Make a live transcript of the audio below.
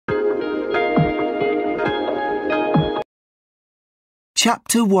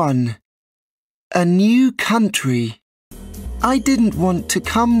Chapter 1. A New Country. I didn't want to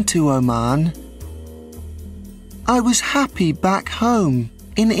come to Oman. I was happy back home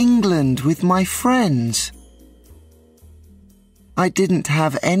in England with my friends. I didn't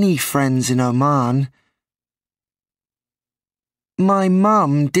have any friends in Oman. My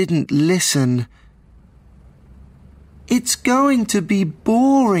mum didn't listen. It's going to be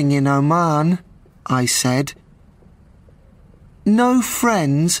boring in Oman, I said. No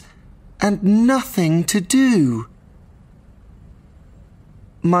friends and nothing to do.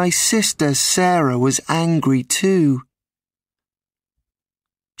 My sister Sarah was angry too.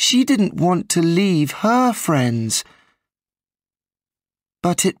 She didn't want to leave her friends.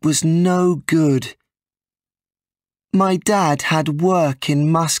 But it was no good. My dad had work in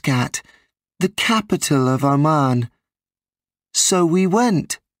Muscat, the capital of Oman. So we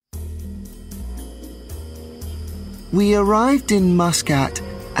went. We arrived in Muscat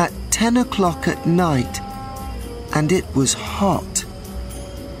at 10 o'clock at night, and it was hot.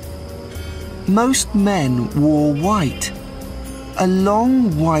 Most men wore white, a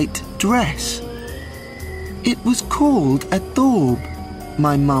long white dress. It was called a thawb,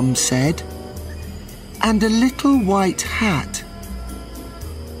 my mum said, and a little white hat.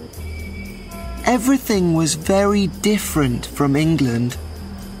 Everything was very different from England.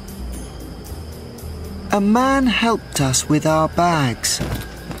 A man helped us with our bags.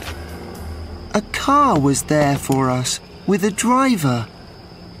 A car was there for us with a driver.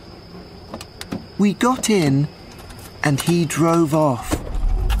 We got in and he drove off.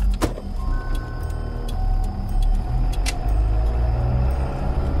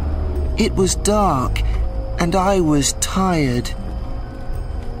 It was dark and I was tired.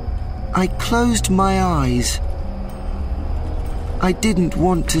 I closed my eyes. I didn't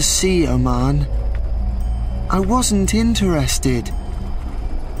want to see Oman. I wasn't interested.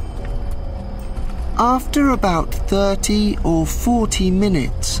 After about 30 or 40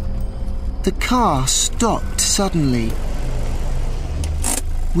 minutes, the car stopped suddenly.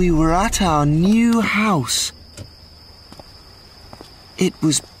 We were at our new house. It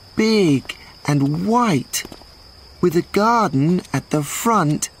was big and white, with a garden at the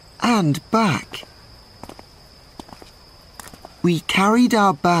front and back. We carried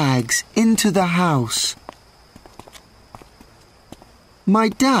our bags into the house. My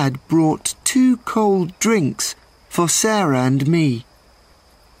dad brought 2 cold drinks for Sarah and me.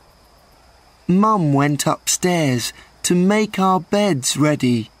 Mum went upstairs to make our beds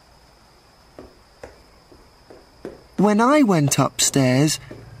ready. When I went upstairs,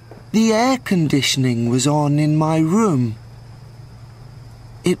 the air conditioning was on in my room.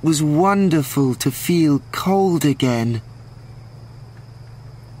 It was wonderful to feel cold again.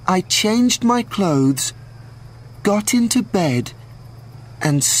 I changed my clothes, got into bed,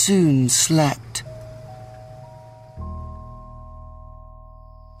 and soon slept.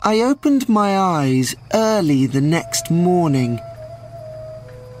 I opened my eyes early the next morning.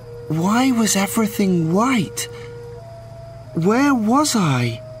 Why was everything white? Where was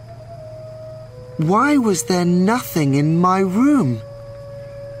I? Why was there nothing in my room?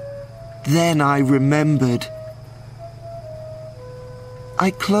 Then I remembered.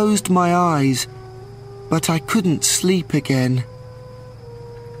 I closed my eyes, but I couldn't sleep again.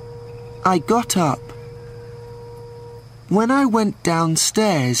 I got up. When I went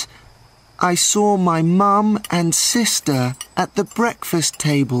downstairs, I saw my mum and sister at the breakfast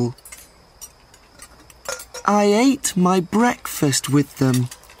table. I ate my breakfast with them.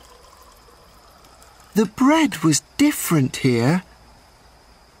 The bread was different here.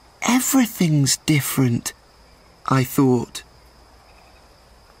 Everything's different, I thought.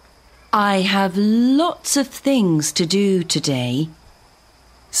 I have lots of things to do today,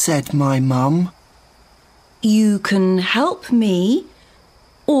 said my mum. You can help me,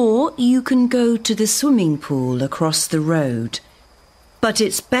 or you can go to the swimming pool across the road. But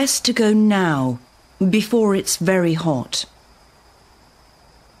it's best to go now, before it's very hot.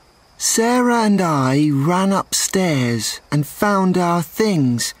 Sarah and I ran upstairs and found our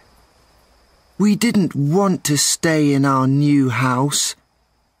things. We didn't want to stay in our new house.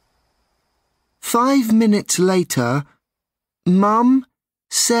 5 minutes later, Mum,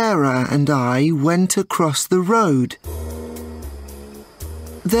 Sarah and I went across the road.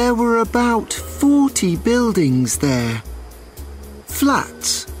 There were about 40 buildings there.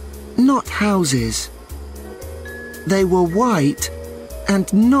 Flats, not houses. They were white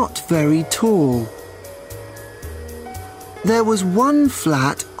and not very tall. There was one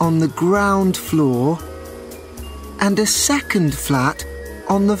flat on the ground floor and a second flat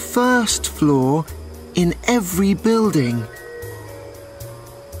on the first floor in every building.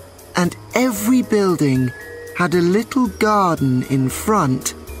 and every building had a little garden in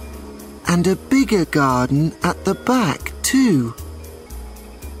front and a bigger garden at the back too.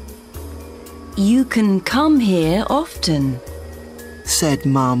 You can come here often, said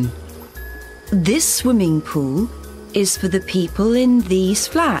Mum. This swimming pool is for the people in these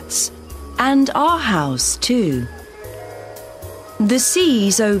flats and our house too. The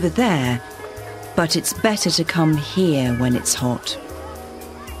sea's over there, but it's better to come here when it's hot.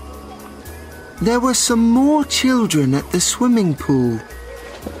 There were some more children at the swimming pool.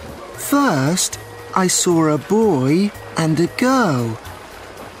 First, I saw a boy and a girl.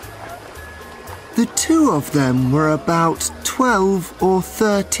 The two of them were about 12 or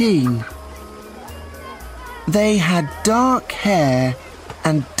 13. They had dark hair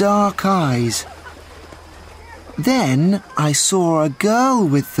and dark eyes. Then I saw a girl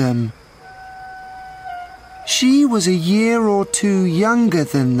with them. She was a year or two younger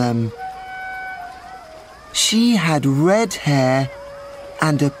than them. She had red hair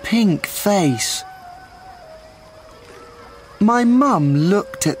and a pink face. My mum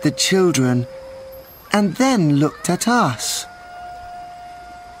looked at the children and then looked at us.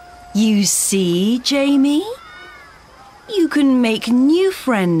 You see, Jamie? You can make new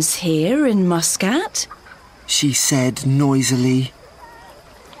friends here in Muscat, she said noisily.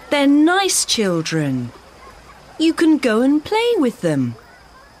 They're nice children. You can go and play with them.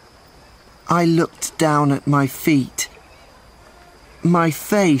 I looked down at my feet. My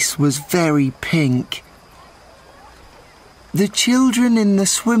face was very pink. The children in the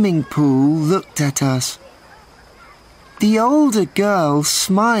swimming pool looked at us. The older girl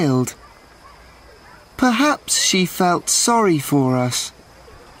smiled. Perhaps she felt sorry for us.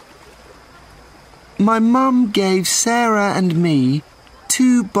 My mum gave Sarah and me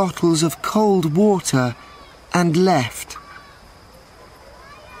 2 bottles of cold water and left.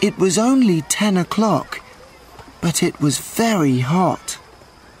 It was only 10 o'clock, but it was very hot.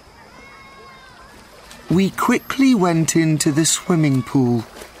 We quickly went into the swimming pool.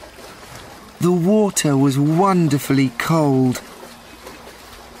 The water was wonderfully cold.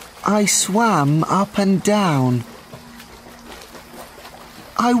 I swam up and down.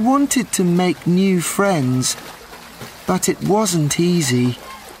 I wanted to make new friends, but it wasn't easy.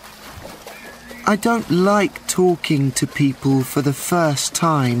 I don't like talking to people for the first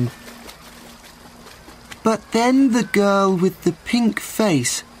time. But then the girl with the pink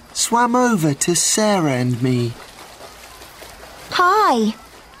face swam over to Sarah and me. Hi,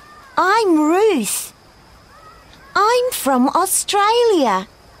 I'm Ruth. I'm from Australia.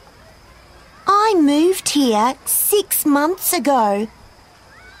 I moved here 6 months ago.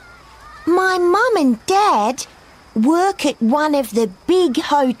 My mum and dad work at one of the big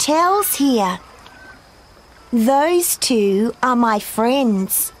hotels here. Those two are my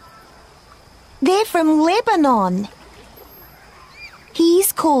friends. They're from Lebanon.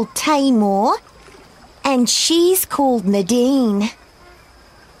 He's called Tamor and she's called Nadine.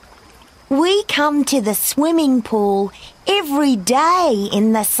 We come to the swimming pool every day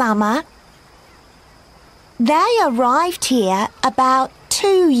in the summer. They arrived here about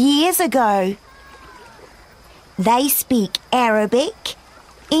 2 years ago. They speak Arabic,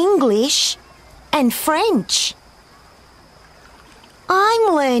 English, and French.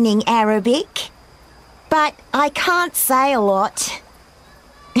 I'm learning Arabic, but I can't say a lot.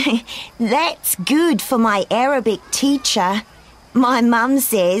 That's good for my Arabic teacher, my mum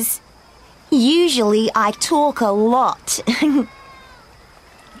says. Usually I talk a lot.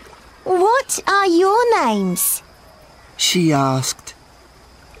 What are your names? She asked,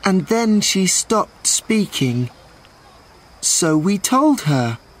 and then she stopped speaking. So we told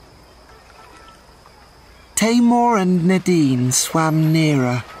her. Tamor and Nadine swam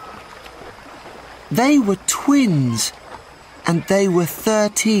nearer. They were twins, and they were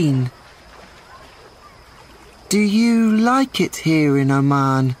 13. Do you like it here in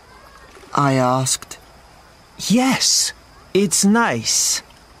Oman? I asked. Yes, it's nice.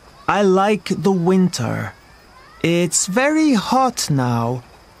 I like the winter. It's very hot now,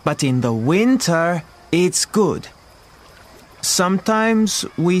 but in the winter it's good. Sometimes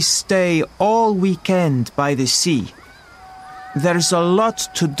we stay all weekend by the sea. There's a lot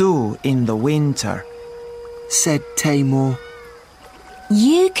to do in the winter, said Tamor.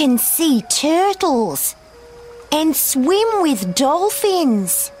 You can see turtles and swim with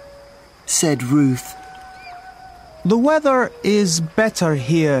dolphins, said Ruth. The weather is better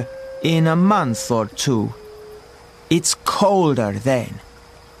here in a month or 2. It's colder then,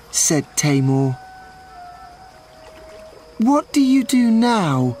 said Tamor. What do you do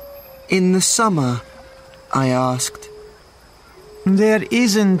now, in the summer? I asked. There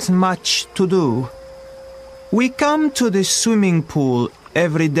isn't much to do. We come to the swimming pool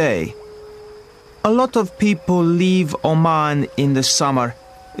every day. A lot of people leave Oman in the summer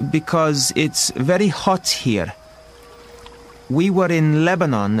because it's very hot here. We were in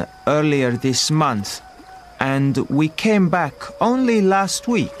Lebanon earlier this month, and we came back only last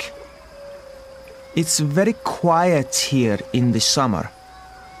week. It's very quiet here in the summer.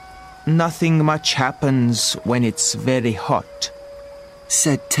 Nothing much happens when it's very hot,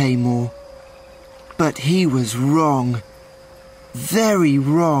 said Tamor. But he was wrong. Very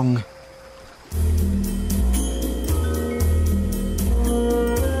wrong.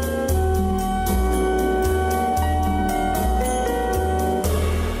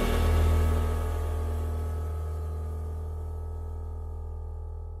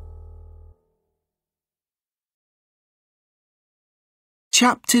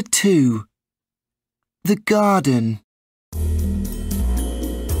 Chapter 2. The Garden.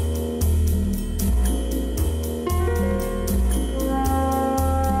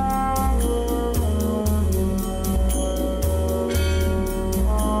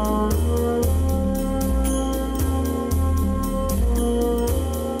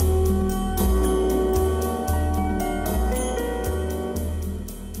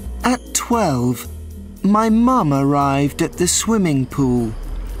 At 12, my mum arrived at the swimming pool.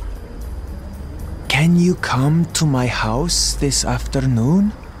 Can you come to my house this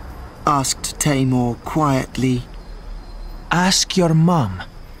afternoon? Asked Tamor quietly. Ask your mum.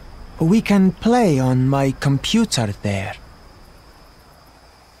 We can play on my computer there.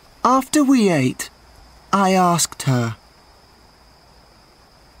 After we ate, I asked her.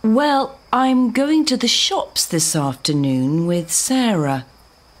 Well, I'm going to the shops this afternoon with Sarah,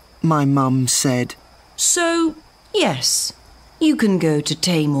 my mum said. So, yes, you can go to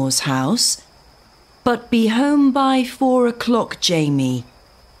Tamor's house. But be home by 4 o'clock, Jamie.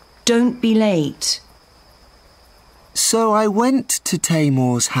 Don't be late. So I went to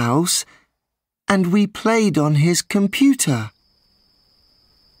Tamor's house and we played on his computer.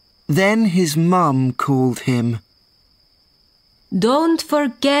 Then his mum called him. Don't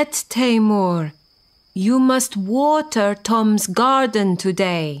forget, Tamor. You must water Tom's garden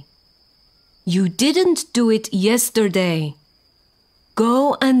today. You didn't do it yesterday.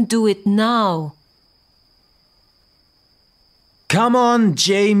 Go and do it now. Come on,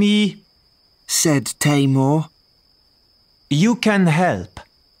 Jamie, said Tamor. You can help.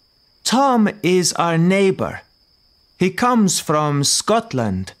 Tom is our neighbor. He comes from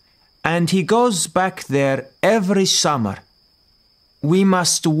Scotland and he goes back there every summer. We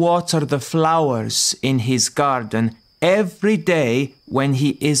must water the flowers in his garden every day when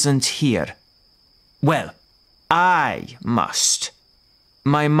he isn't here. Well, I must.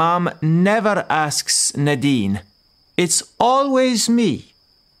 My mom never asks Nadine. It's always me.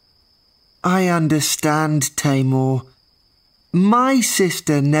 I understand, Tamor. My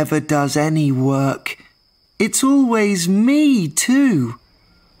sister never does any work. It's always me, too.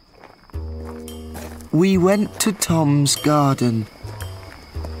 We went to Tom's garden.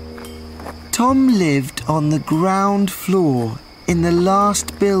 Tom lived on the ground floor in the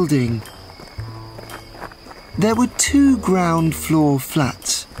last building. There were 2 ground floor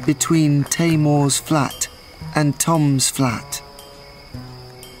flats between Tamor's flat and Tom's flat.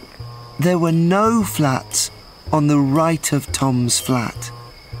 There were no flats on the right of Tom's flat.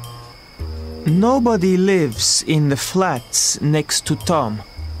 Nobody lives in the flats next to Tom,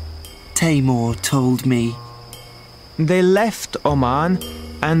 Tamor told me. They left Oman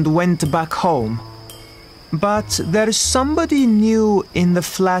and went back home. But there's somebody new in the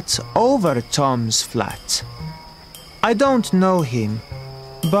flat over Tom's flat. I don't know him,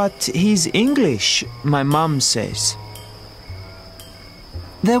 but he's English, my mum says.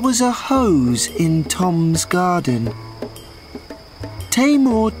 There was a hose in Tom's garden.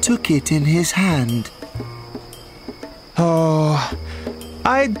 Tamor took it in his hand. Oh,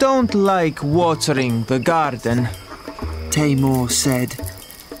 I don't like watering the garden, Tamor said,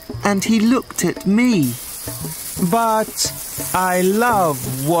 and he looked at me. But I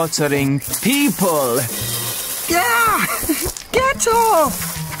love watering people. Gah! Get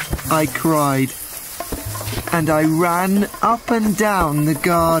off! I cried, and I ran up and down the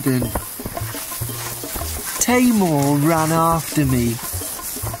garden. Tamor ran after me.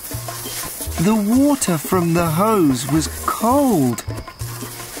 The water from the hose was cold.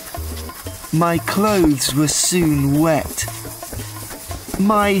 My clothes were soon wet.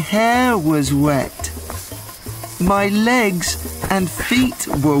 My hair was wet. My legs and feet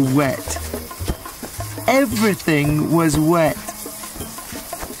were wet. Everything was wet.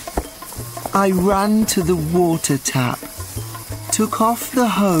 I ran to the water tap, took off the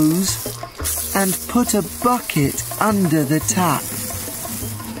hose and put a bucket under the tap.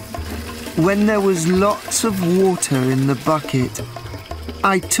 When there was lots of water in the bucket,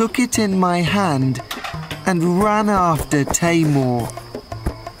 I took it in my hand and ran after Tamor.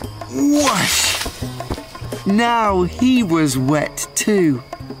 Whoosh! Now he was wet too.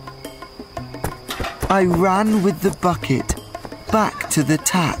 I ran with the bucket back to the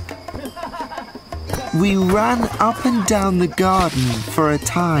tap. We ran up and down the garden for a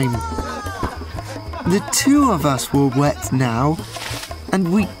time. The two of us were wet now,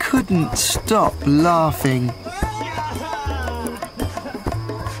 and we couldn't stop laughing.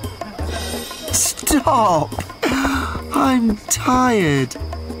 Stop! I'm tired,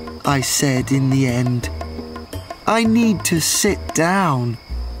 I said in the end. I need to sit down.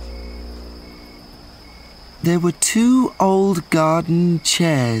 There were two old garden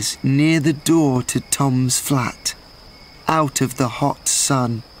chairs near the door to Tom's flat, out of the hot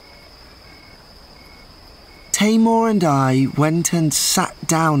sun. Tamor and I went and sat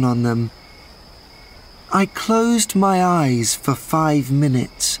down on them. I closed my eyes for 5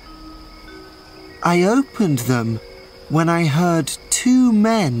 minutes. I opened them when I heard two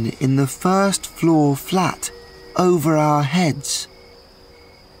men in the first floor flat over our heads.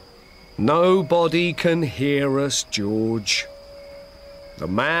 Nobody can hear us, George. The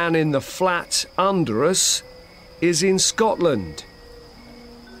man in the flat under us is in Scotland.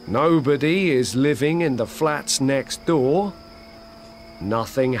 Nobody is living in the flats next door.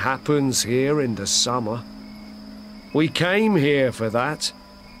 Nothing happens here in the summer. We came here for that,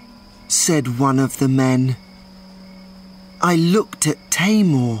 said one of the men. I looked at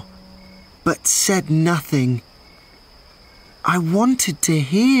Tamor, but said nothing. I wanted to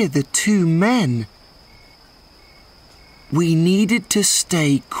hear the two men. We needed to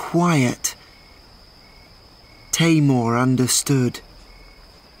stay quiet. Tamor understood.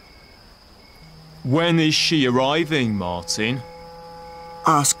 When is she arriving, Martin?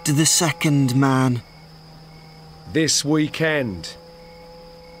 Asked the second man. this weekend.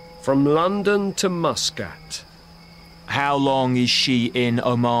 From London to Muscat. How long is she in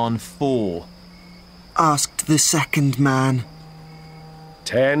Oman for? Asked the second man.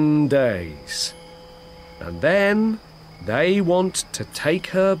 10 days. And then they want to take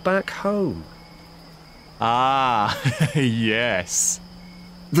her back home. Ah, yes.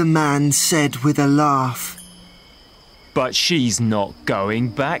 The man said with a laugh. But she's not going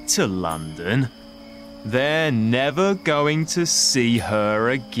back to London. They're never going to see her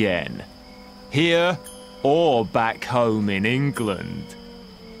again. Here or back home in England.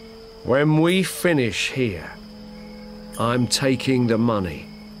 When we finish here, I'm taking the money.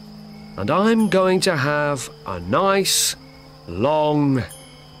 And I'm going to have a nice, long,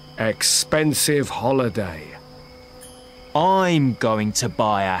 expensive holiday. I'm going to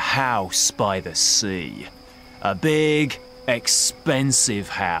buy a house by the sea. A big, expensive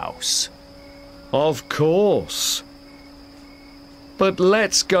house. Of course. But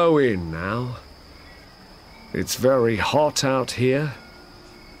let's go in now. It's very hot out here.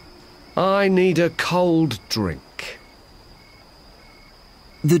 I need a cold drink.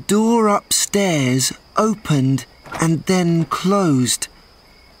 The door upstairs opened and then closed.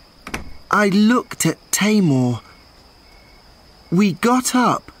 I looked at Tamor. We got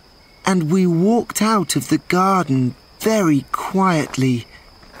up and we walked out of the garden very quietly.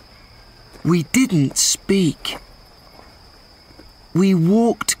 We didn't speak. We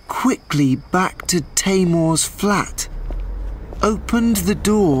walked quickly back to Tamor's flat, opened the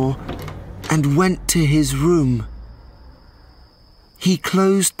door and went to his room. He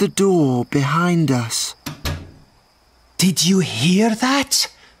closed the door behind us. Did you hear that?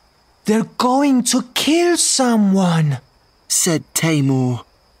 They're going to kill someone, said Tamor.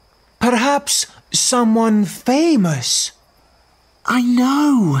 Perhaps someone famous. I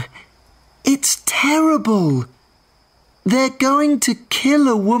know. It's terrible. They're going to kill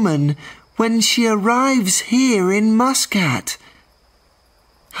a woman when she arrives here in Muscat.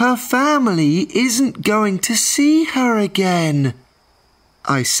 Her family isn't going to see her again,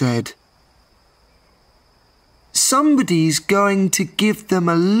 I said. Somebody's going to give them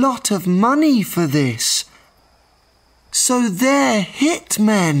a lot of money for this. So they're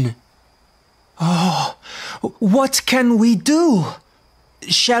hitmen. Oh, what can we do?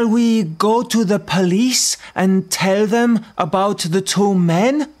 Shall we go to the police and tell them about the two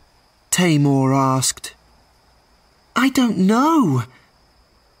men? Tamor asked. I don't know.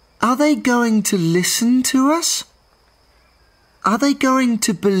 Are they going to listen to us? Are they going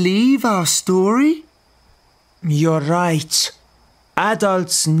to believe our story? You're right.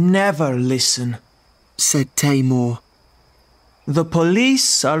 Adults never listen, said Tamor. The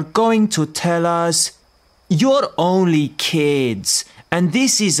police are going to tell us, "You're only kids, and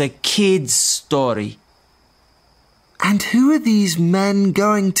this is a kid's story." And who are these men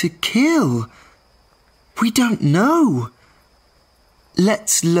going to kill? We don't know.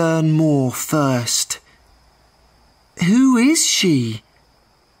 Let's learn more first. Who is she?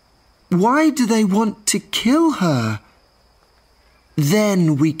 Why do they want to kill her?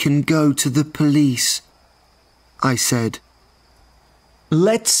 Then we can go to the police, I said.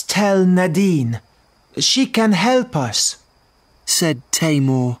 Let's tell Nadine. She can help us, said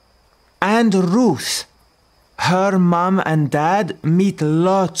Tamor. And Ruth. Her mum and dad meet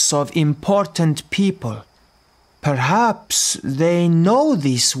lots of important people. Perhaps they know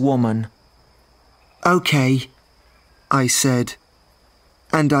this woman. Okay, I said,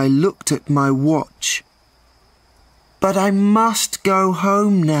 and I looked at my watch. But I must go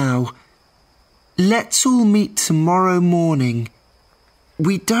home now. Let's all meet tomorrow morning.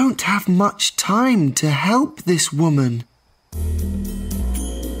 We don't have much time to help this woman.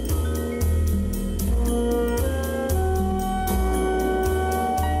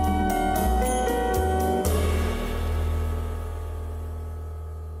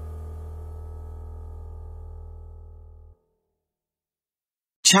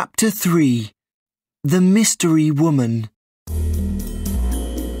 Chapter 3. The Mystery Woman.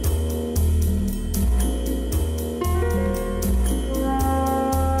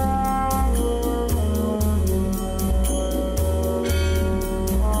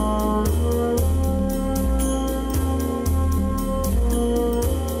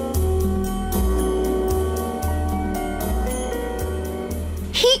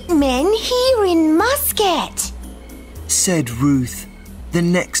 Hitmen here in Muscat, said Ruth the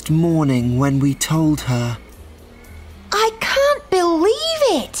next morning when we told her. I can't believe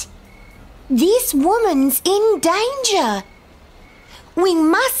it. This woman's in danger. We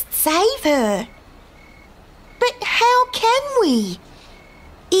must save her. But how can we?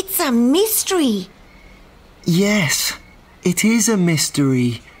 It's a mystery. Yes, it is a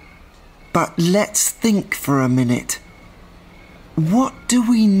mystery. But let's think for a minute. What do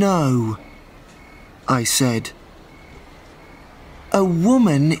we know? I said. A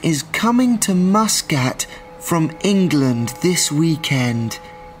woman is coming to Muscat from England this weekend.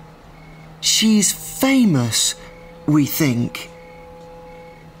 She's famous, we think.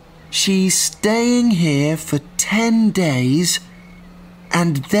 She's staying here for 10 days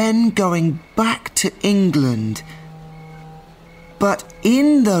and then going back to England. But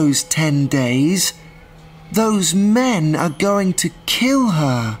in those 10 days, those men are going to kill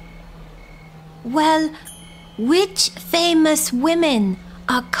her. Well, which famous women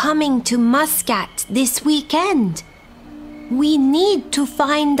are coming to Muscat this weekend? We need to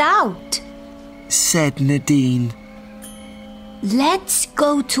find out, said Nadine. Let's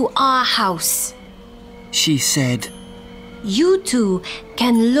go to our house, she said. You two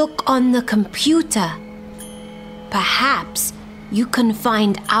can look on the computer. Perhaps you can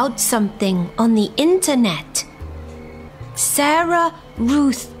find out something on the internet. Sarah,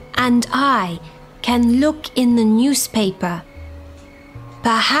 Ruth, and I can look in the newspaper.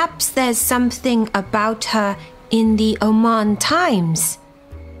 Perhaps there's something about her in the Oman Times.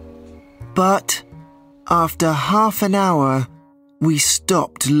 But after half an hour, we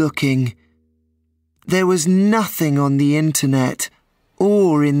stopped looking. There was nothing on the internet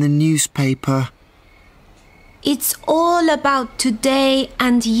or in the newspaper. It's all about today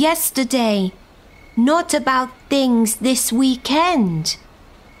and yesterday, not about things this weekend,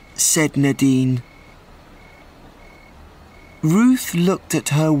 said Nadine. Ruth looked at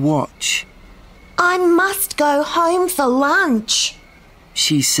her watch. I must go home for lunch,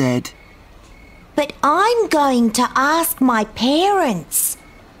 she said. But I'm going to ask my parents.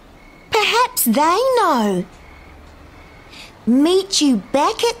 Perhaps they know. Meet you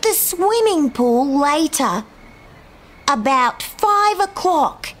back at the swimming pool later. About 5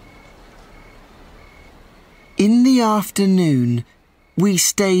 o'clock. In the afternoon, we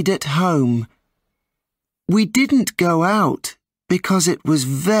stayed at home. We didn't go out because it was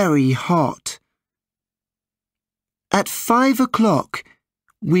very hot. At 5 o'clock,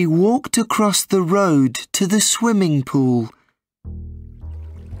 we walked across the road to the swimming pool.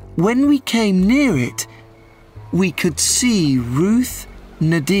 When we came near it, we could see Ruth,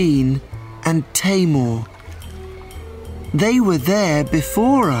 Nadine, and Tamor. They were there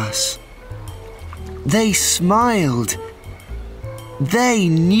before us. They smiled. They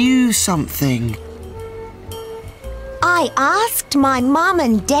knew something. I asked my mum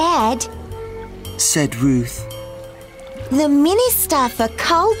and dad, said Ruth. The Minister for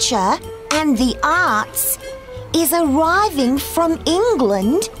Culture and the Arts is arriving from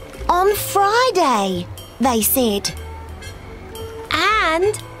England on Friday, they said.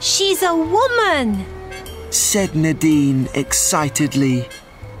 And she's a woman, said Nadine excitedly.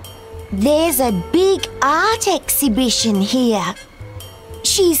 There's a big art exhibition here.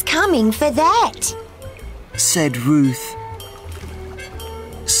 She's coming for that, said Ruth.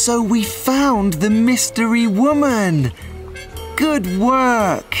 So we found the mystery woman. Good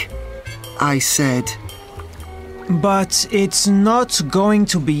work, I said. But it's not going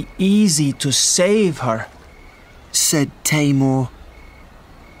to be easy to save her, said Tamor.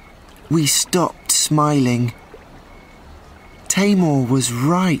 We stopped smiling. Tamor was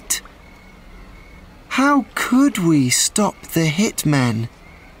right. How could we stop the hitmen?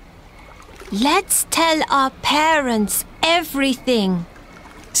 Let's tell our parents everything,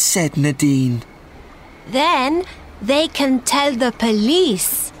 said Nadine. Then they can tell the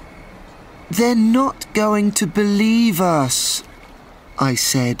police. They're not going to believe us, I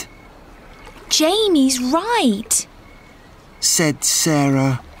said. Jamie's right, said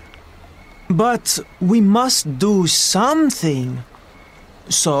Sarah. But we must do something.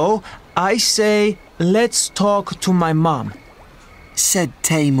 So I say, let's talk to my mom, said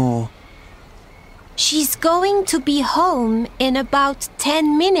Tamor. She's going to be home in about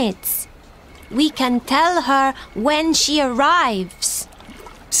 10 minutes. We can tell her when she arrives,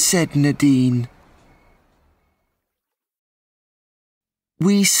 said Nadine.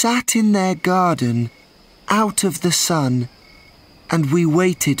 We sat in their garden, out of the sun, and we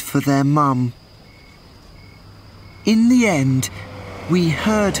waited for their mum. In the end, we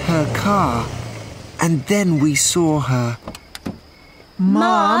heard her car, and then we saw her.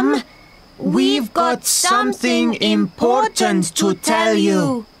 Mom, we've got something important to tell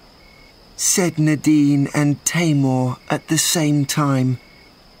you, said Nadine and Tamor at the same time.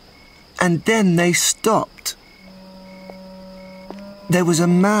 And then they stopped. There was a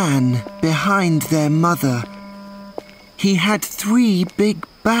man behind their mother. He had 3 big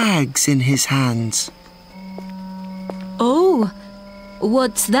bags in his hands. Oh,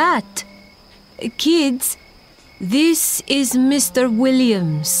 what's that? Kids, this is Mr.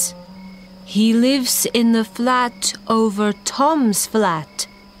 Williams. He lives in the flat over Tom's flat.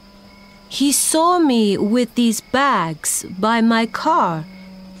 He saw me with these bags by my car.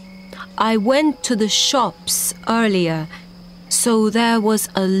 I went to the shops earlier, so there was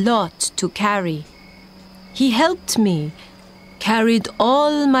a lot to carry. He helped me, carried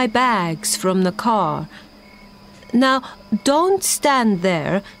all my bags from the car. Now, don't stand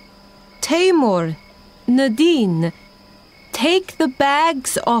there. Tamor, Nadine, take the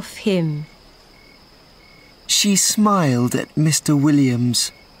bags off him. She smiled at Mr.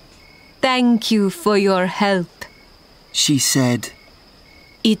 Williams. Thank you for your help, she said.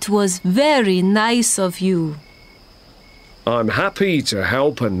 It was very nice of you. I'm happy to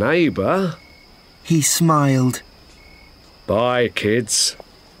help a neighbour, he smiled. Bye, kids,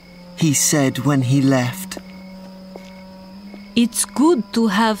 he said when he left. It's good to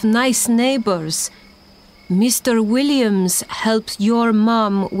have nice neighbors. Mr. Williams helped your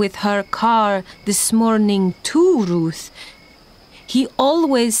mom with her car this morning too, Ruth. He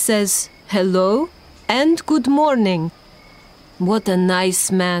always says hello and good morning. What a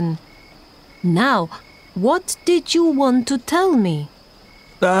nice man. Now, what did you want to tell me?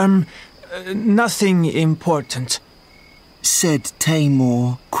 Nothing important, said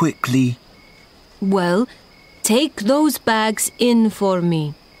Tamor quickly. Well, take those bags in for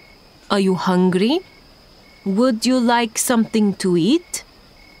me. Are you hungry? Would you like something to eat?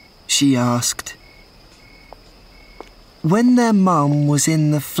 She asked. When their mum was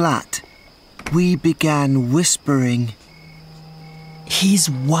in the flat, we began whispering. He's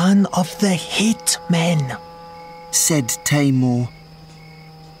one of the hitmen, said Tamor.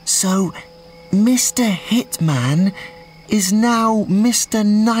 So, Mr. Hitman is now Mr.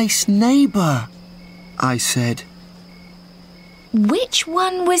 Nice Neighbour, I said. Which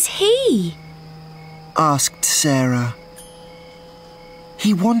one was he? Asked Sarah.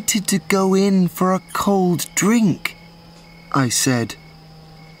 He wanted to go in for a cold drink, I said.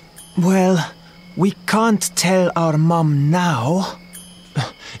 Well, we can't tell our mom now.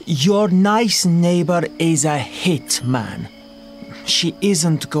 Your nice neighbor is a hitman. She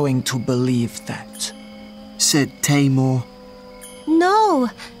isn't going to believe that, said Tamor. No,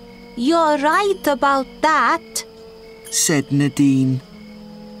 you're right about that, said Nadine.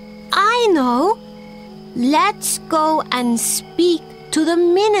 I know. Let's go and speak to the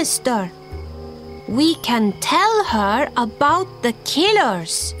minister. We can tell her about the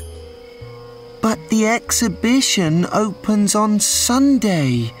killers. But the exhibition opens on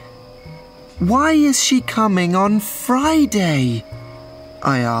Sunday, Why is she coming on Friday?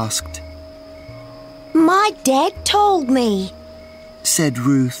 I asked. My dad told me. Said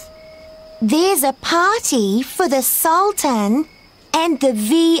Ruth. There's a party for the Sultan and the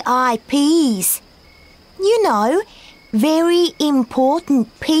VIPs. You know, very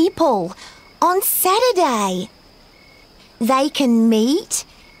important people on Saturday. They can meet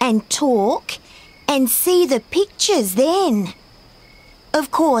and talk and see the pictures then. Of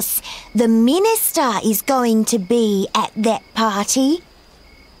course, the minister is going to be at that party.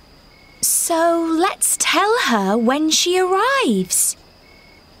 So let's tell her when she arrives,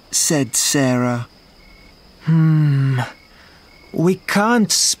 said Sarah. We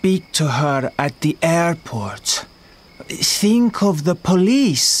can't speak to her at the airport. Think of the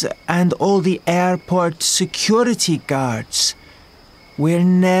police and all the airport security guards. We're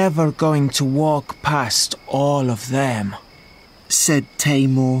never going to walk past all of them, said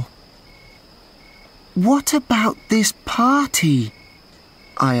Tamor. What about this party?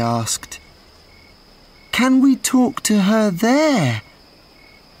 I asked. Can we talk to her there?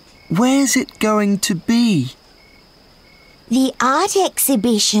 Where's it going to be? The art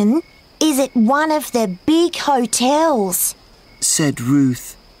exhibition is at one of the big hotels, said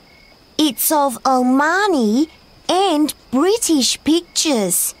Ruth. It's of Omani and British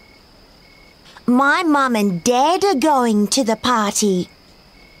pictures. My mum and dad are going to the party.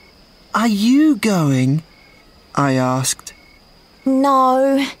 Are you going? I asked.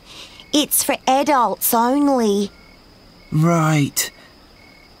 No, it's for adults only. Right.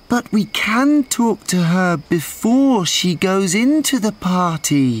 But we can talk to her before she goes into the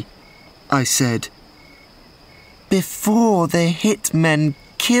party, I said. Before the hitmen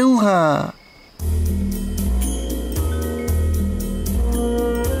kill her.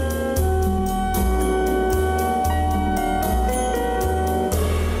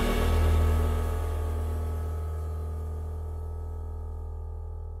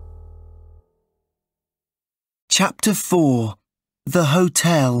 Chapter 4. The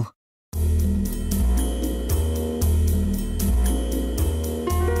Hotel.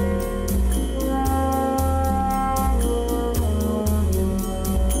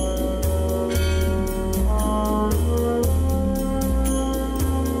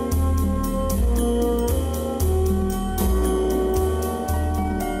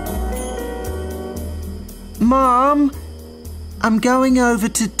 Mom, I'm going over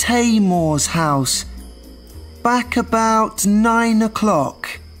to Tamor's house. Back about 9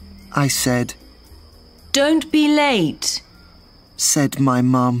 o'clock, I said. Don't be late, said my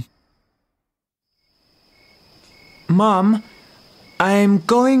mum. Mom, I'm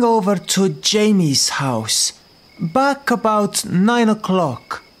going over to Jamie's house. Back about 9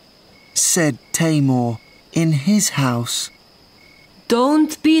 o'clock, said Tamor in his house.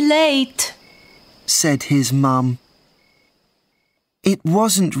 Don't be late, said his mum. It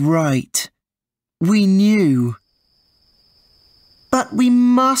wasn't right. We knew. But we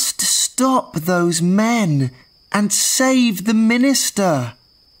must stop those men and save the minister,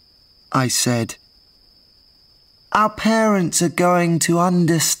 I said. Our parents are going to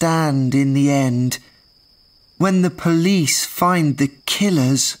understand in the end, when the police find the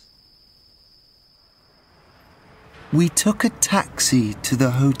killers. We took a taxi to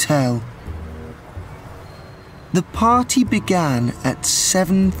the hotel. The party began at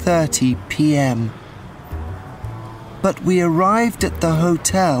 7:30 p.m. But we arrived at the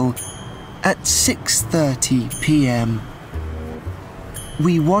hotel at 6:30 p.m.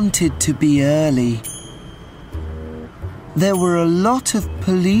 We wanted to be early. There were a lot of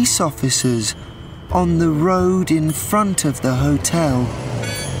police officers on the road in front of the hotel.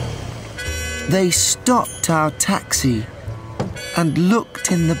 They stopped our taxi and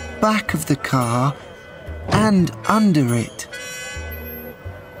looked in the back of the car and under it.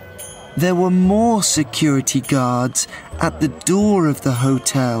 There were more security guards at the door of the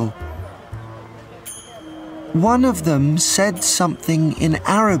hotel. One of them said something in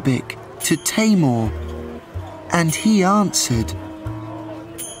Arabic to Tamor, and he answered.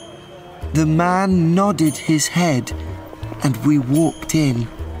 The man nodded his head, and we walked in.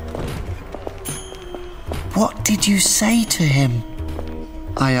 What did you say to him?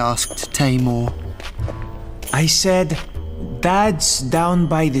 I asked Tamor. I said, Dad's down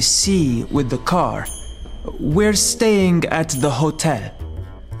by the sea with the car. We're staying at the hotel.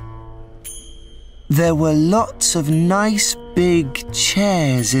 There were lots of nice big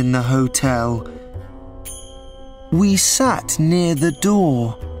chairs in the hotel. We sat near the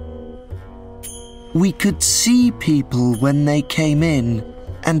door. We could see people when they came in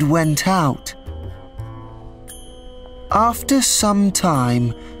and went out. After some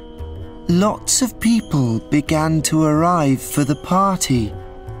time, Lots of people began to arrive for the party.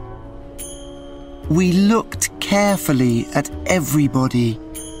 We looked carefully at everybody.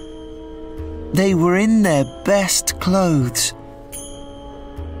 They were in their best clothes.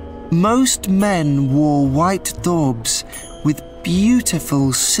 Most men wore white thobes with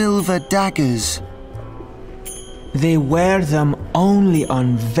beautiful silver daggers. They wear them only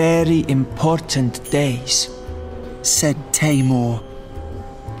on very important days, said Tamor.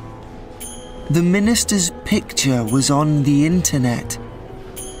 The minister's picture was on the internet,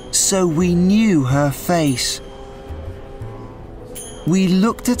 so we knew her face. We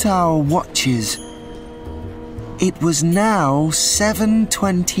looked at our watches. It was now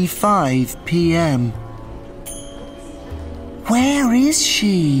 7:25 p.m. Where is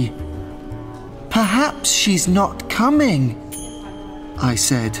she? Perhaps she's not coming, I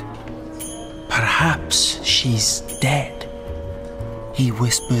said. Perhaps she's dead, he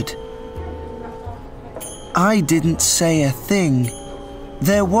whispered. I didn't say a thing.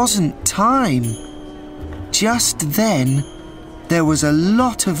 There wasn't time. Just then, there was a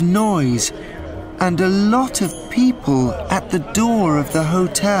lot of noise and a lot of people at the door of the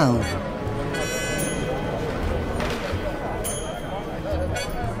hotel.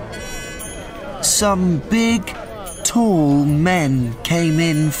 Some big, tall men came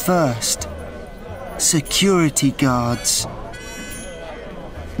in first. Security guards.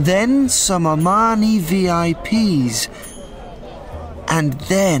 Then some Omani VIPs. And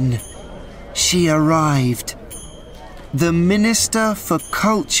then she arrived. The Minister for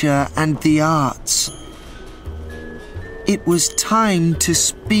Culture and the Arts. It was time to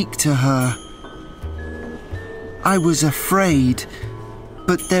speak to her. I was afraid,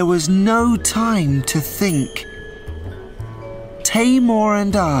 but there was no time to think. Tamor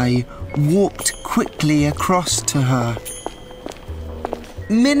and I walked quickly across to her.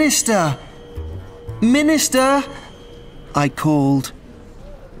 Minister! Minister! I called.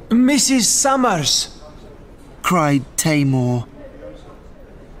 Mrs. Summers! Cried Tamor.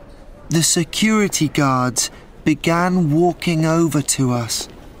 The security guards began walking over to us.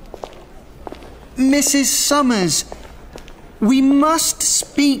 Mrs. Summers, we must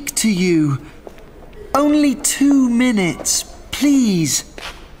speak to you. Only 2 minutes, please,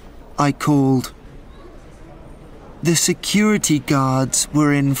 I called. The security guards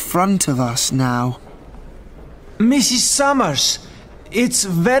were in front of us now. Mrs. Summers, it's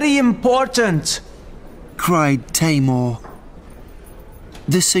very important, cried Tamor.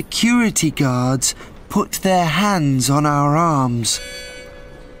 The security guards put their hands on our arms.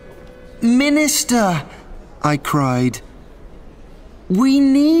 Minister, I cried. We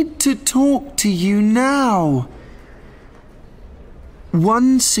need to talk to you now.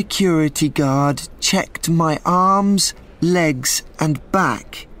 One security guard checked my arms, legs and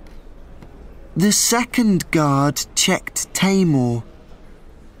back. The second guard checked Tamor.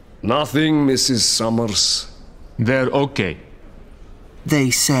 Nothing, Mrs. Summers. They're okay, they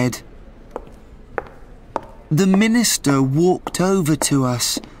said. The minister walked over to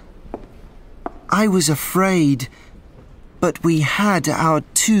us. I was afraid, but we had our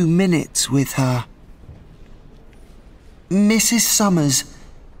 2 minutes with her. Mrs. Summers,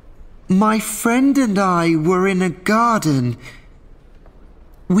 my friend and I were in a garden.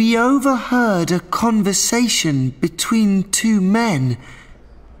 We overheard a conversation between 2 men.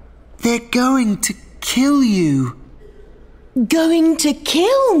 They're going to kill you. Going to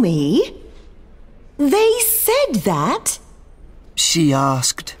kill me? They said that? She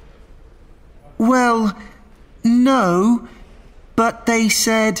asked. Well, no, but they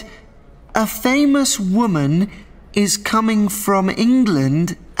said a famous woman is coming from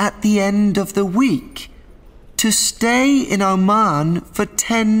England at the end of the week to stay in Oman for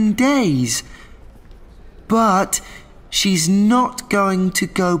 10 days. But she's not going to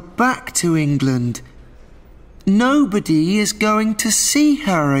go back to England. Nobody is going to see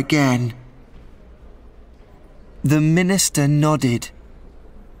her again. The minister nodded.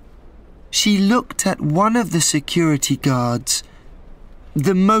 She looked at one of the security guards,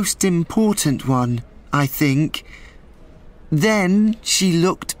 the most important one, I think. Then she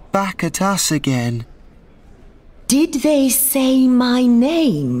looked back at us again. Did they say my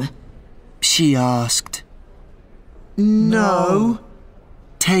name? She asked. No,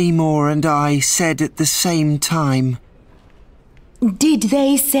 Tamor and I said at the same time. Did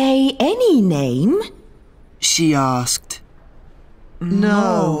they say any name? She asked.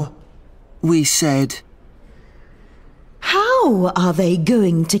 No, we said. How are they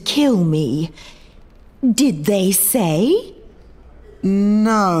going to kill me? Did they say?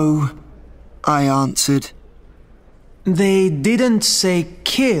 No, I answered. They didn't say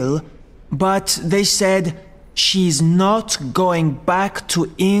kill, But they said she's not going back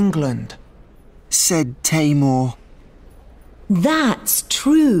to England, said Tamor. That's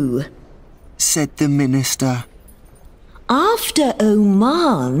true, said the minister. After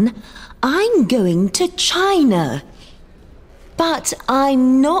Oman, I'm going to China. But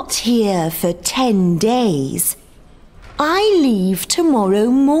I'm not here for 10 days. I leave tomorrow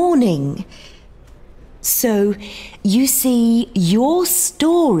morning. So, you see, your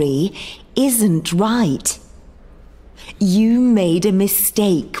story isn't right. You made a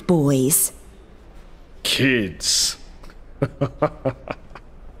mistake, boys. Kids,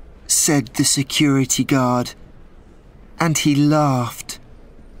 said the security guard, and he laughed.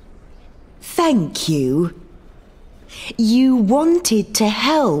 Thank you. You wanted to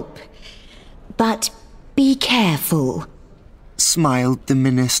help, but be careful, smiled the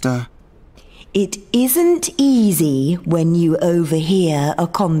minister. It isn't easy when you overhear a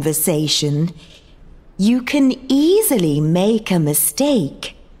conversation. You can easily make a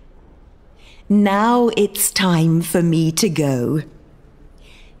mistake. Now it's time for me to go.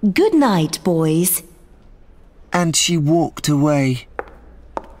 Good night, boys. And she walked away.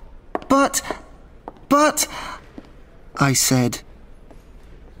 But, I said.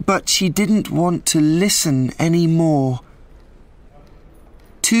 But she didn't want to listen any more.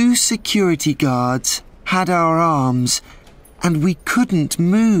 2 security guards had our arms and we couldn't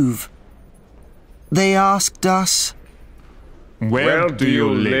move. They asked us, where do you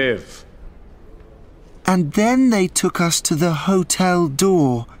live? And then they took us to the hotel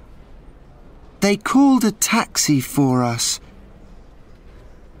door. They called a taxi for us.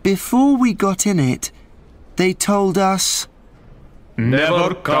 Before we got in it, they told us,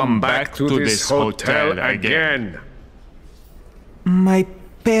 never come back to this hotel again. My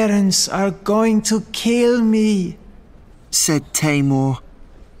parents are going to kill me, said Tamor.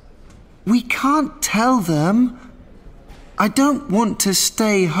 We can't tell them. I don't want to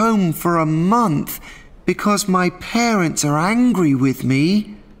stay home for a month because my parents are angry with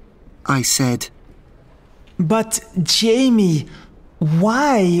me, I said. But Jamie,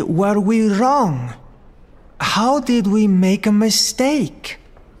 why were we wrong? How did we make a mistake?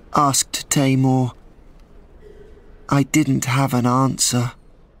 Asked Tamor. I didn't have an answer.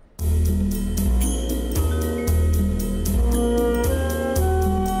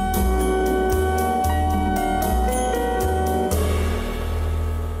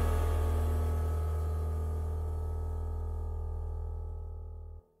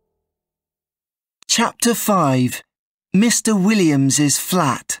 Chapter 5. Mr. Williams's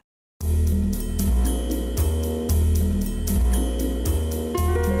flat.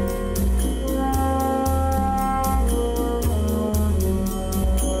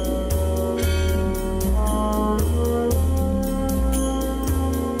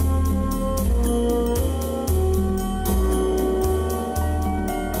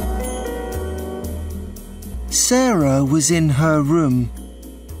 Sarah was in her room.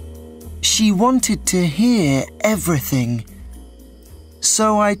 She wanted to hear everything.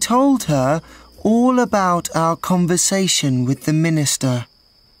 So I told her all about our conversation with the minister.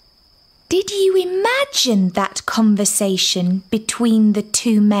 Did you imagine that conversation between the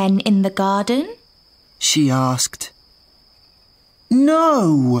 2 men in the garden? She asked.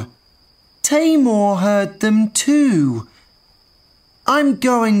 No! Tamor heard them too. I'm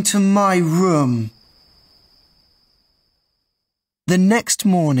going to my room. The next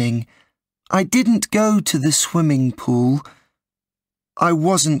morning, I didn't go to the swimming pool. I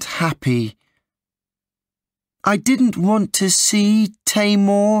wasn't happy. I didn't want to see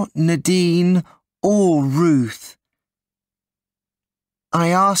Tamor, Nadine, or Ruth. I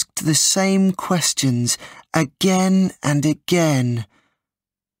asked the same questions again and again.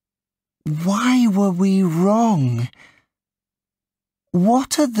 Why were we wrong?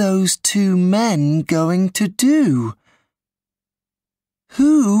 What are those 2 men going to do?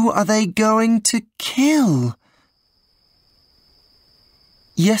 Who are they going to kill?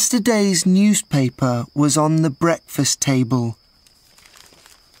 Yesterday's newspaper was on the breakfast table.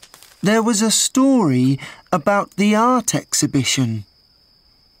 There was a story about the art exhibition.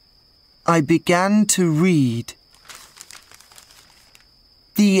 I began to read.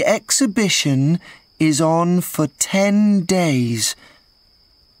 The exhibition is on for 10 days.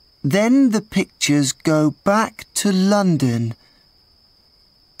 Then the pictures go back to London.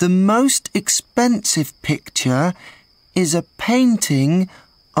 The most expensive picture is a painting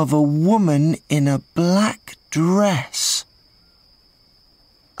of a woman in a black dress.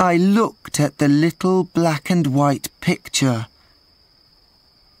 I looked at the little black and white picture.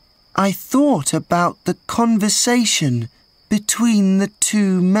 I thought about the conversation between the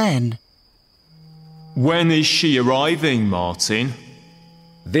 2 men. When is she arriving, Martin?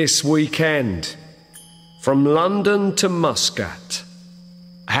 This weekend. From London to Muscat.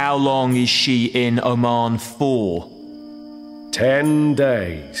 How long is she in Oman for? 10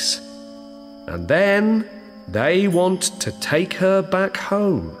 days. And then they want to take her back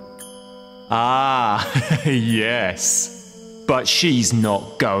home. Ah, yes. But she's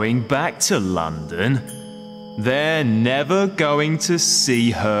not going back to London. They're never going to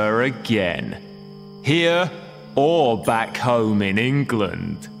see her again. Here or back home in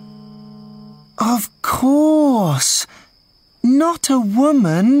England. Of course. Not a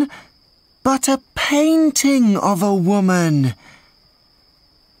woman, but a painting of a woman.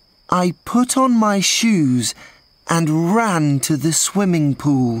 I put on my shoes and ran to the swimming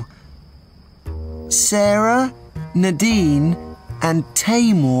pool. Sarah, Nadine, and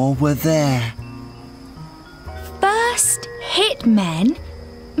Tamor were there. First hitmen,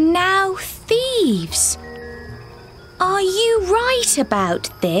 now thieves. Are you right about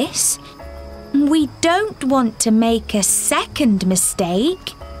this? We don't want to make a second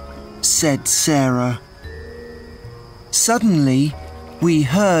mistake, said Sarah. Suddenly, we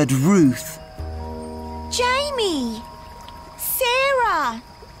heard Ruth. Jamie! Sarah!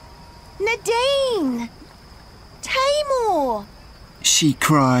 Nadine! Tamor! She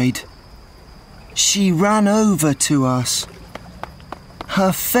cried. She ran over to us.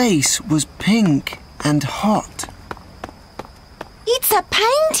 Her face was pink and hot. It's a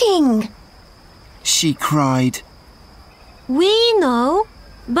painting! She cried. We know,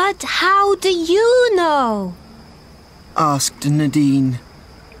 but how do you know? Asked Nadine.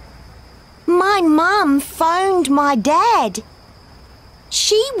 My mum phoned my dad.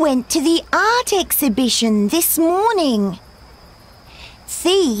 She went to the art exhibition this morning.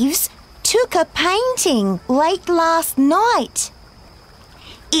 Thieves took a painting late last night.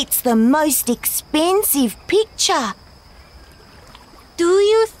 It's the most expensive picture. Do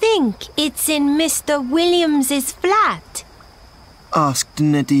you think it's in Mr. Williams's flat? Asked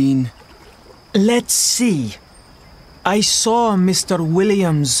Nadine. Let's see. I saw Mr.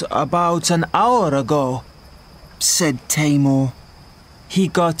 Williams about an hour ago, said Tamor. He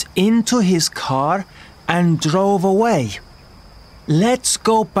got into his car and drove away. Let's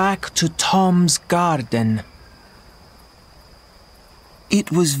go back to Tom's garden.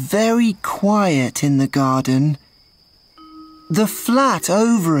 It was very quiet in the garden. The flat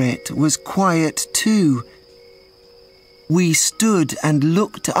over it was quiet too. We stood and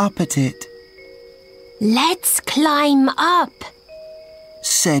looked up at it. Let's climb up,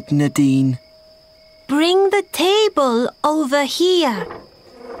 said Nadine. Bring the table over here.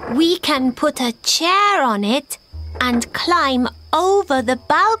 We can put a chair on it and climb over the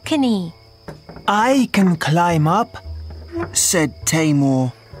balcony. I can climb up, said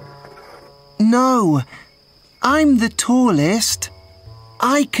Tamor. No, I'm the tallest.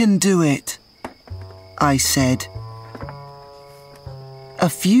 I can do it, I said. A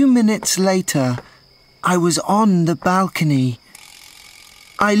few minutes later, I was on the balcony.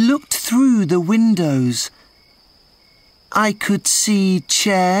 I looked through the windows. I could see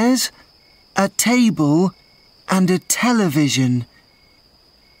chairs, a table, and a television.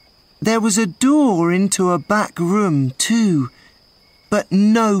 There was a door into a back room too, but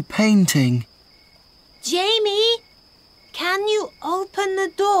no painting. Jamie, can you open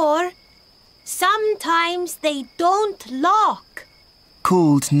the door? Sometimes they don't lock,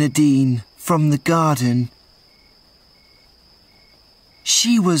 called Nadine from the garden.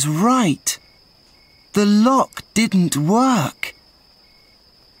 She was right. The lock didn't work.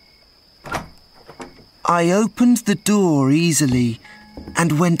 I opened the door easily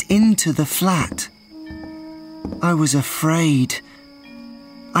and went into the flat. I was afraid.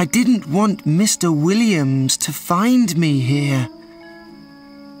 I didn't want Mr. Williams to find me here.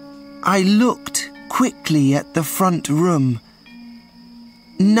 I looked quickly at the front room.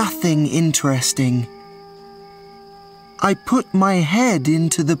 Nothing interesting. I put my head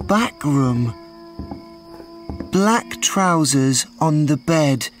into the back room. Black trousers on the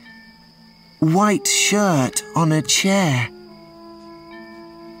bed. White shirt on a chair.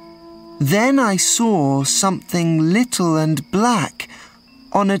 Then I saw something little and black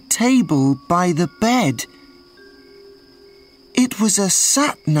on a table by the bed. It was a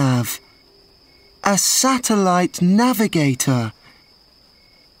sat-nav, a satellite navigator.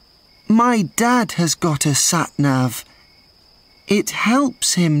 My dad has got a sat-nav. It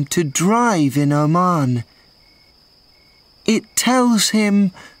helps him to drive in Oman. It tells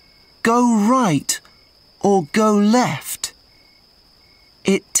him go right or go left.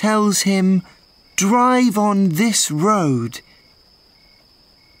 It tells him drive on this road.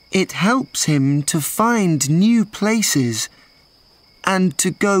 It helps him to find new places and to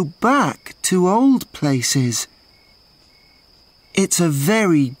go back to old places. It's a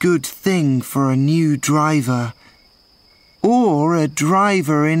very good thing for a new driver or a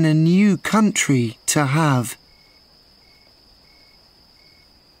driver in a new country to have.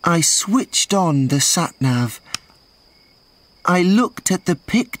 I switched on the sat-nav. I looked at the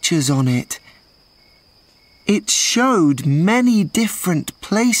pictures on it. It showed many different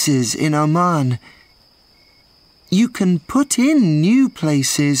places in Oman. You can put in new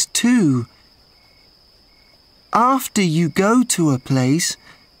places too. After you go to a place,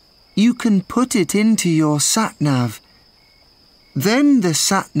 you can put it into your sat-nav. Then the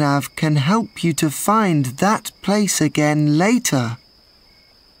sat-nav can help you to find that place again later.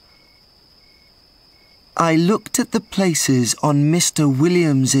 I looked at the places on Mr.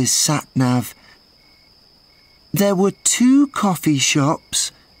 Williams's sat-nav. There were 2 coffee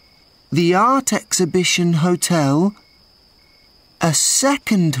shops, the art exhibition hotel, a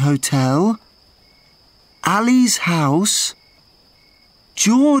second hotel, Ali's house,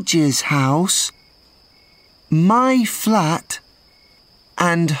 George's house, my flat,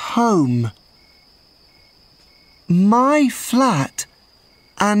 and home. My flat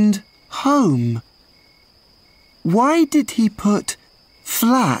and home. Why did he put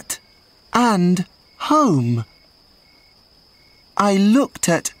flat and home? I looked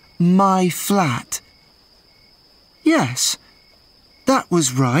at my flat. Yes, that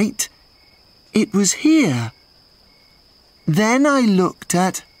was right. It was here. Then I looked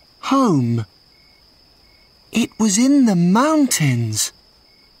at home. It was in the mountains.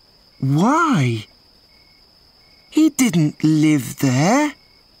 Why? He didn't live there.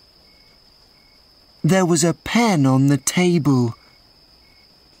 There was a pen on the table.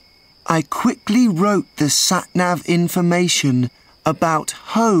 I quickly wrote the sat-nav information about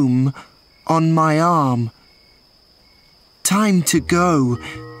home on my arm. Time to go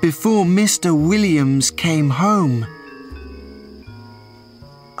before Mr. Williams came home.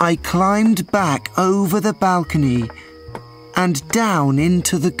 I climbed back over the balcony and down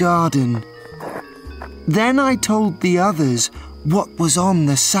into the garden. Then I told the others what was on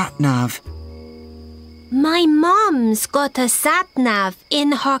the sat-nav. My mom's got a sat-nav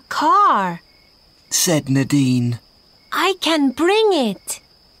in her car, said Nadine. I can bring it.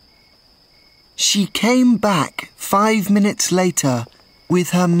 She came back 5 minutes later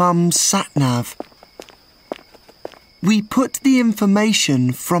with her mum's sat-nav. We put the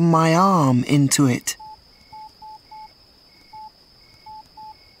information from my arm into it.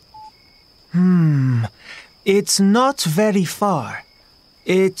 It's not very far.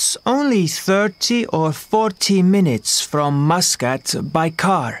 It's only 30 or 40 minutes from Muscat by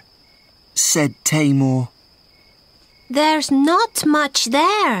car, said Taimur. There's not much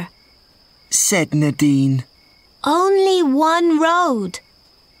there, said Nadine. Only one road.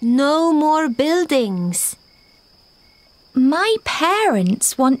 No more buildings. My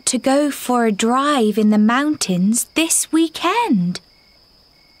parents want to go for a drive in the mountains this weekend.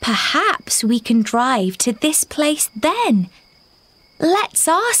 Perhaps we can drive to this place then. Let's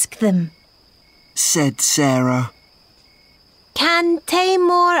ask them, said Sarah. Can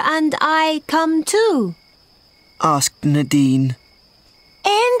Taimur and I come too? Asked Nadine.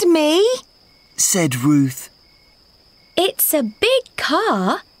 And me, said Ruth. It's a big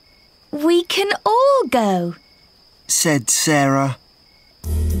car. We can all go, said Sarah.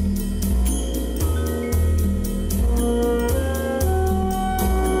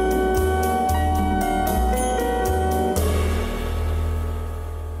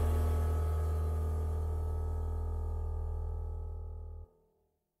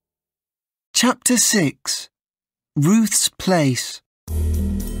 Chapter 6. Ruth's Place.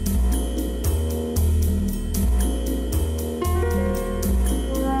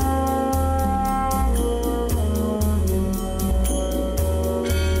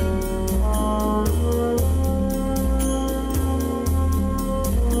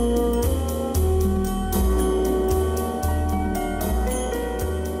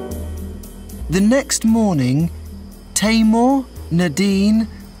 The next morning, Taimur, Nadine,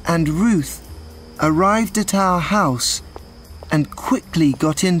 and Ruth arrived at our house and quickly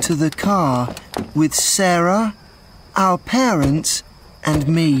got into the car with Sarah, our parents, and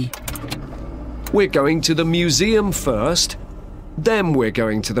me. We're going to the museum first, then we're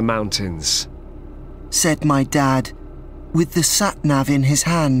going to the mountains, said my dad, with the sat-nav in his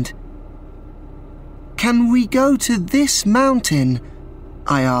hand. Can we go to this mountain?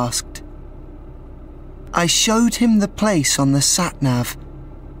 I asked. I showed him the place on the sat-nav.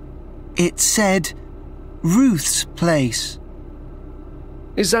 It said Ruth's Place.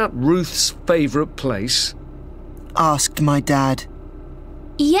 Is that Ruth's favourite place? Asked my dad.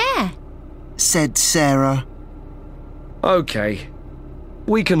 Yeah. Said Sarah. OK,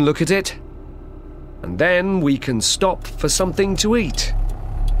 we can look at it. And then we can stop for something to eat.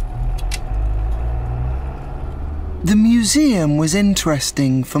 The museum was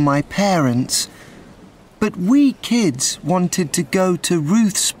interesting for my parents, but we kids wanted to go to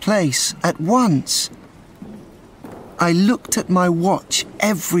Ruth's place at once. I looked at my watch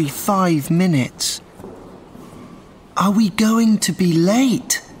every 5 minutes. Are we going to be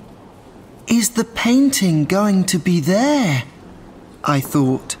late? Is the painting going to be there? I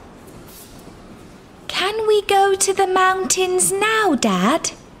thought. Can we go to the mountains now,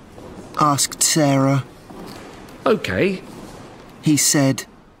 Dad? Asked Sarah. OK. He said.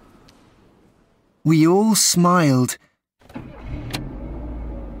 We all smiled.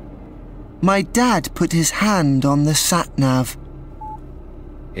 My dad put his hand on the sat-nav.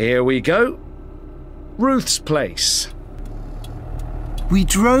 Here we go. Ruth's place. We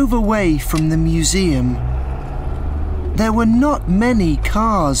drove away from the museum. There were not many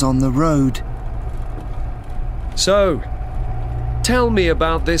cars on the road. So, tell me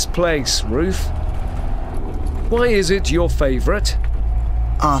about this place, Ruth. Why is it your favourite?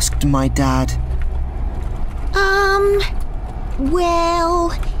 Asked my dad.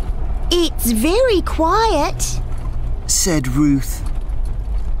 Well, it's very quiet, Said Ruth.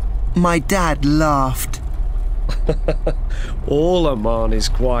 My dad laughed. All Oman is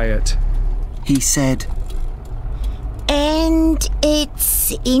quiet. He said. and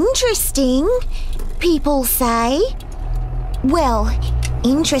it's interesting, people say. Well,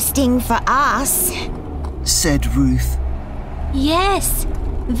 interesting for us, said Ruth. Yes,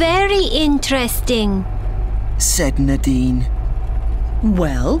 very interesting, Said Nadine.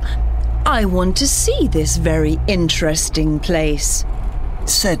 Well, I want to see this very interesting place,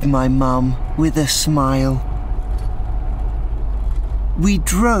 Said my mum with a smile. We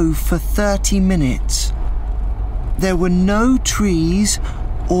drove for 30 minutes. There were no trees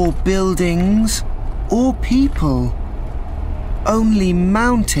or buildings or people. Only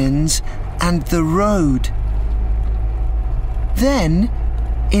mountains and the road. Then,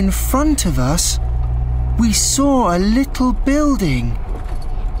 in front of us, we saw a little building.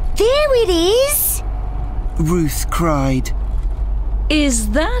 There it is, Ruth cried.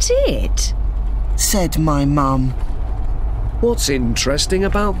 Is that it? Said my mum. What's interesting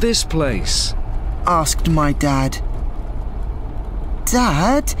about this place? Asked my dad.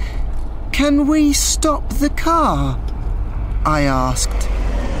 Dad, can we stop the car? I asked.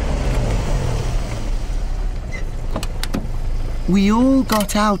 We all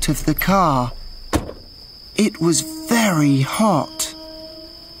got out of the car. It was very hot.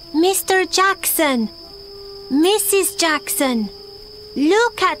 Mr. Jackson, Mrs. Jackson,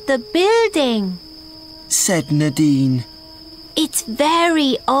 look at the building. Said Nadine. It's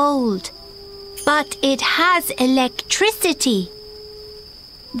very old, but it has electricity.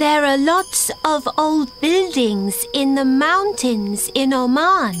 There are lots of old buildings in the mountains in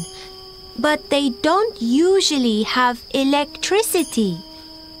Oman, but they don't usually have electricity.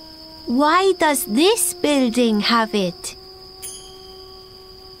 Why does this building have it?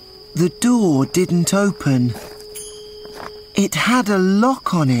 The door didn't open. It had a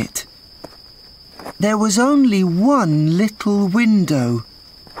lock on it. There was only one little window.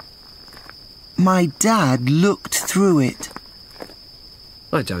 My dad looked through it.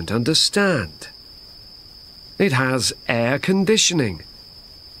 I don't understand. It has air conditioning.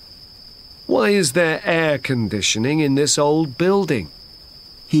 Why is there air conditioning in this old building?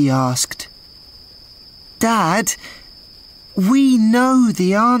 He asked. Dad, we know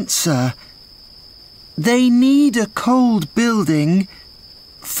the answer. They need a cold building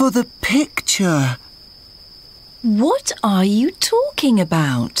for the picture. What are you talking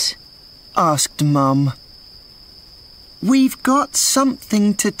about? Asked Mum. We've got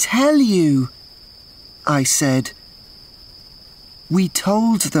something to tell you, I said. We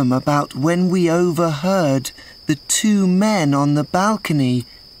told them about when we overheard the two men on the balcony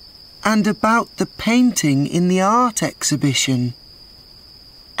and about the painting in the art exhibition.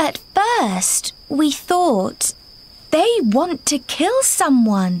 At first, we thought they want to kill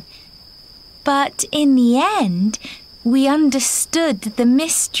someone. But in the end, we understood the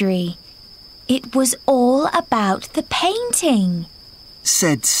mystery. It was all about the painting,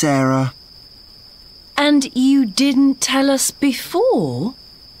 said Sarah. And you didn't tell us before?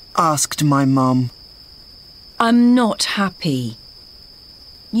 Asked my mum. I'm not happy.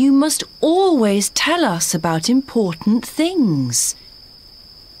 You must always tell us about important things.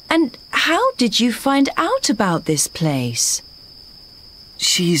 And how did you find out about this place?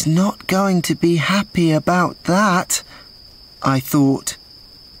 She's not going to be happy about that, I thought.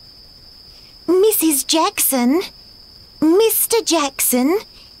 Mrs. Jackson, Mr. Jackson,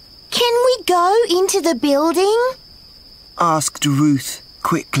 can we go into the building? Asked Ruth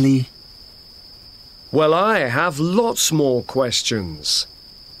quickly. Well, I have lots more questions.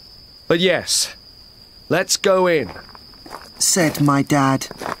 But yes, let's go in, said my dad.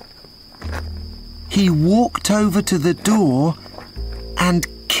 He walked over to the door and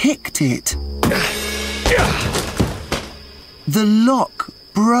kicked it. The lock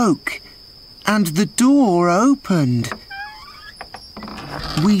broke and the door opened.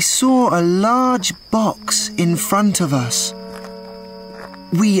 We saw a large box in front of us.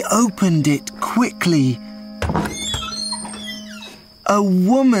 We opened it quickly. A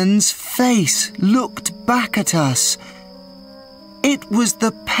woman's face looked back at us. It was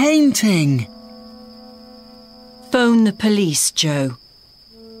the painting. Phone the police, Joe,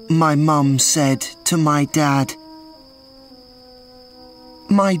 my mum said to my dad.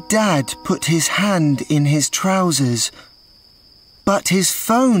 My dad put his hand in his trousers, but his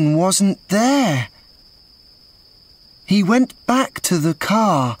phone wasn't there. He went back to the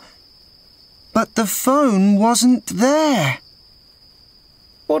car, but the phone wasn't there.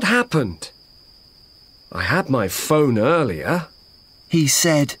 What happened? I had my phone earlier, he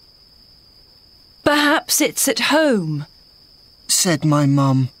said. Perhaps it's at home, said my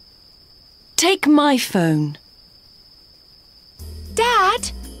mum. Take my phone.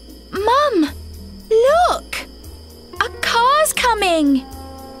 Dad! Mum! Look! A car's coming!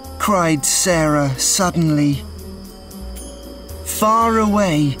 Cried Sarah suddenly. Far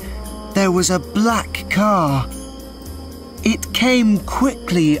away, there was a black car. It came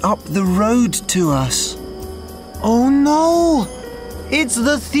quickly up the road to us. Oh no! It's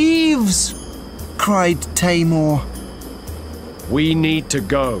the thieves! Cried Tamor. We need to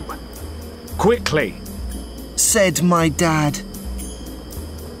go. Quickly, said my dad.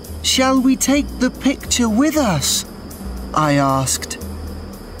 Shall we take the picture with us? I asked.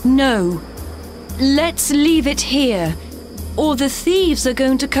 No, let's leave it here, or the thieves are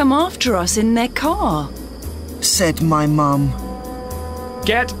going to come after us in their car, said my mum.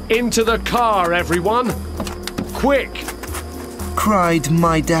 Get into the car, everyone! Quick! Cried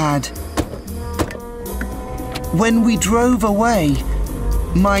my dad. When we drove away,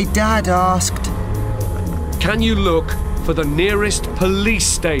 my dad asked, Can you look for the nearest police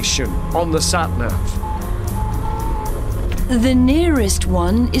station on the sat-nav? The nearest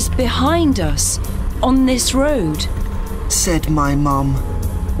one is behind us, on this road, said my mum.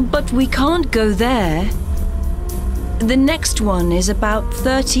 But we can't go there. The next one is about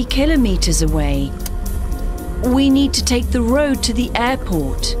 30 kilometers away. We need to take the road to the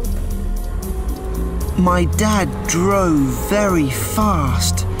airport. My dad drove very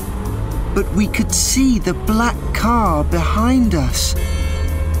fast, but we could see the black car behind us.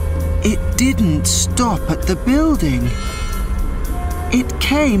 It didn't stop at the building. It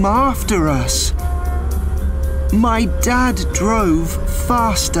came after us. My dad drove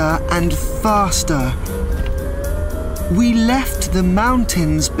faster and faster. We left the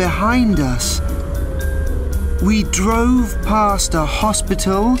mountains behind us. We drove past a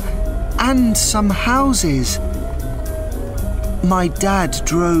hospital and some houses. My dad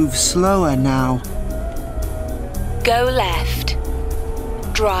drove slower now. Go left.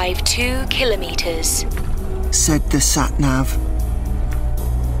 Drive 2 kilometers, said the sat-nav.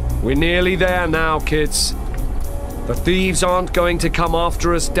 We're nearly there now, kids. The thieves aren't going to come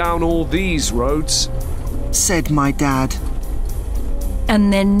after us down all these roads, said my dad.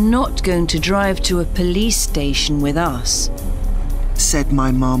 And they're not going to drive to a police station with us, said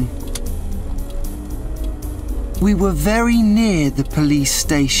my mum. We were very near the police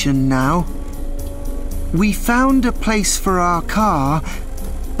station now. We found a place for our car,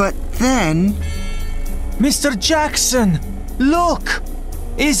 but then... Mr. Jackson, look!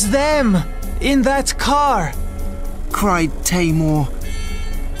 It's them, in that car! Cried Tamor.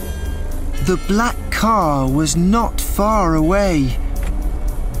 The black car was not far away,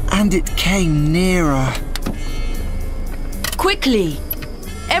 and it came nearer. Quickly!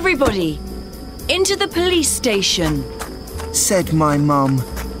 Everybody! Into the police station, said my mum.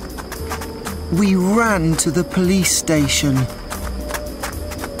 We ran to the police station.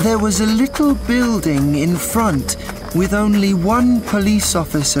 There was a little building in front with only one police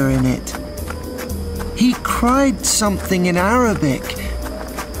officer in it. He cried something in Arabic,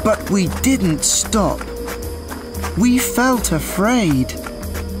 but we didn't stop. We felt afraid.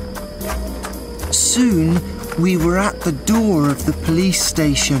 Soon we were at the door of the police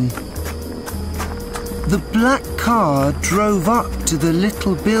station. The black car drove up to the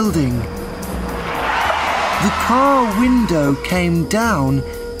little building. The car window came down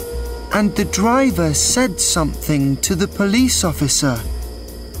and the driver said something to the police officer.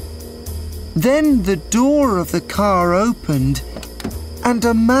 Then the door of the car opened and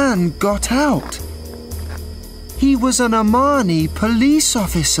a man got out. He was an Omani police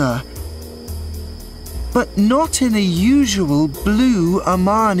officer, but not in a usual blue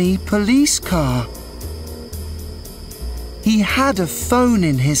Omani police car. He had a phone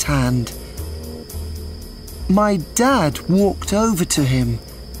in his hand. My dad walked over to him.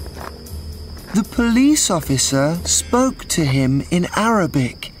 The police officer spoke to him in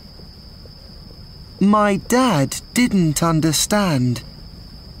Arabic. My dad didn't understand.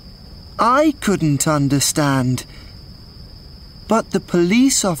 I couldn't understand. But the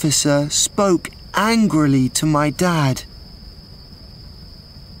police officer spoke angrily to my dad.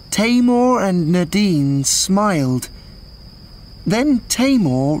 Tamor and Nadine smiled. Then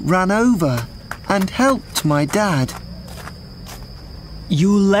Tamor ran over and helped my dad.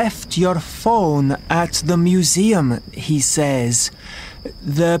 You left your phone at the museum, he says.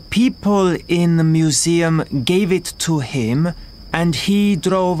 The people in the museum gave it to him and he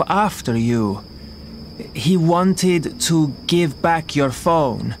drove after you. He wanted to give back your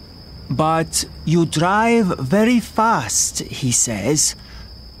phone, but you drive very fast, he says.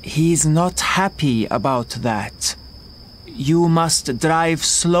 He's not happy about that. You must drive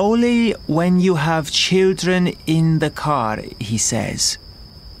slowly when you have children in the car, he says.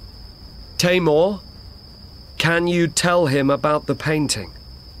 Tamor, can you tell him about the painting?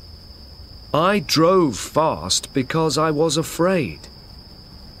 I drove fast because I was afraid.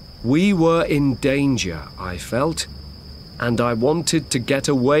 We were in danger, I felt, and I wanted to get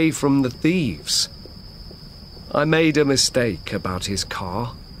away from the thieves. I made a mistake about his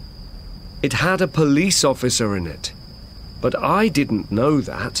car. It had a police officer in it, but I didn't know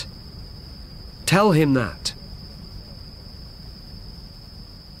that. Tell him that.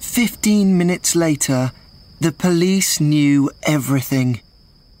 15 minutes later, the police knew everything.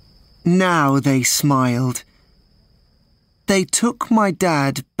 Now they smiled. They took my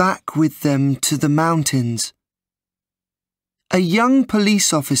dad back with them to the mountains. A young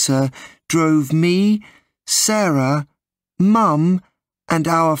police officer drove me, Sarah, Mum, and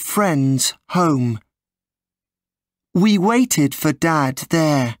our friends home. We waited for Dad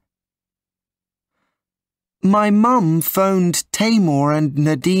there. My mum phoned Tamor and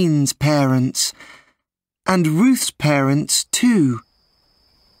Nadine's parents, and Ruth's parents too.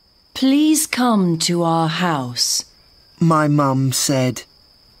 Please come to our house, my mum said.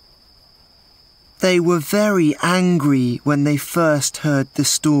 They were very angry when they first heard the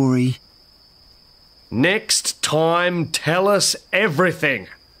story. Next time, tell us everything,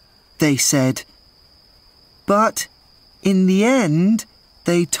 they said. But in the end,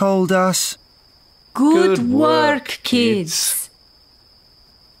 they told us, Good work, kids.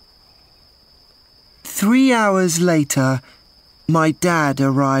 3 hours later, my dad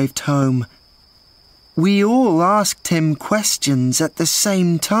arrived home. We all asked him questions at the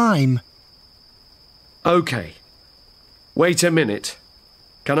same time. Okay. Wait a minute.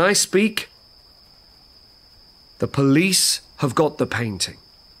 Can I speak? The police have got the painting.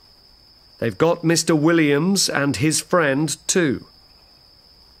 They've got Mr. Williams and his friend too.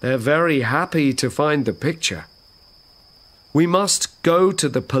 They're very happy to find the picture. We must go to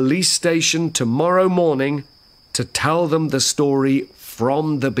the police station tomorrow morning to tell them the story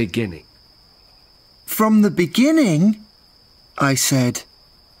from the beginning. From the beginning? I said.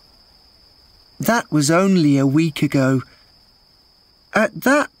 That was only a week ago. At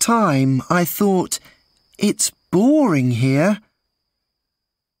that time, I thought, it's boring here.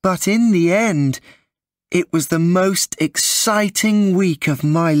 But in the end, it was the most exciting week of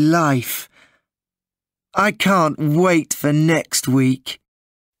my life. I can't wait for next week.